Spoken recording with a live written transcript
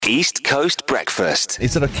East Coast Breakfast.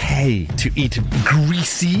 Is it okay to eat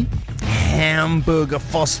greasy hamburger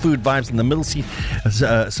fast food vibes in the middle seat,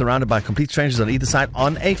 surrounded by complete strangers on either side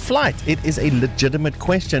on a flight? It is a legitimate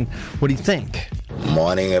question. What do you think?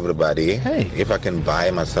 Morning, everybody. Hey. If I can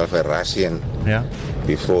buy myself a Russian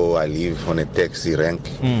before I leave on a taxi rank,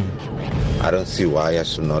 I don't see why I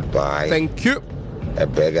should not buy Thank you. a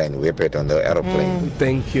burger and whip it on the aeroplane.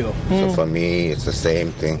 Thank you. So for me, it's the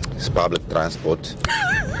same thing. It's public transport.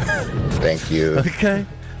 Thank you.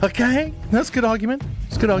 Okay. That's a good argument.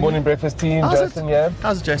 It's a good argument. Morning breakfast team, How's Jason it? here.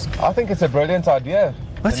 How's it, Jason? I think it's a brilliant idea.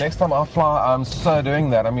 What? The next time I fly, I'm so doing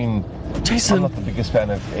that. I mean, Jason. I'm not the biggest fan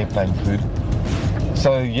of airplane food.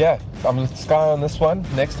 So yeah, I'm with Sky on this one.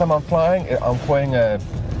 Next time I'm flying, I'm calling a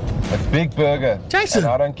big burger. Jason.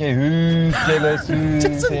 And I don't care who's jealous, who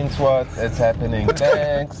Jason. thinks what, it's happening.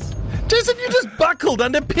 Thanks. Jason, you just buckled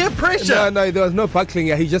under peer pressure. No, there was no buckling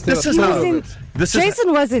here. He just This is how.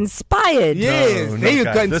 Jason was inspired. Yes, No, there you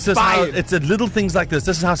guys. go. This is how. Inspired. It's little things like this.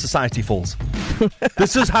 This is how society falls.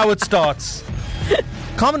 This is how it starts.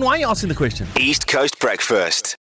 Carmen, why are you asking the question? East Coast Breakfast.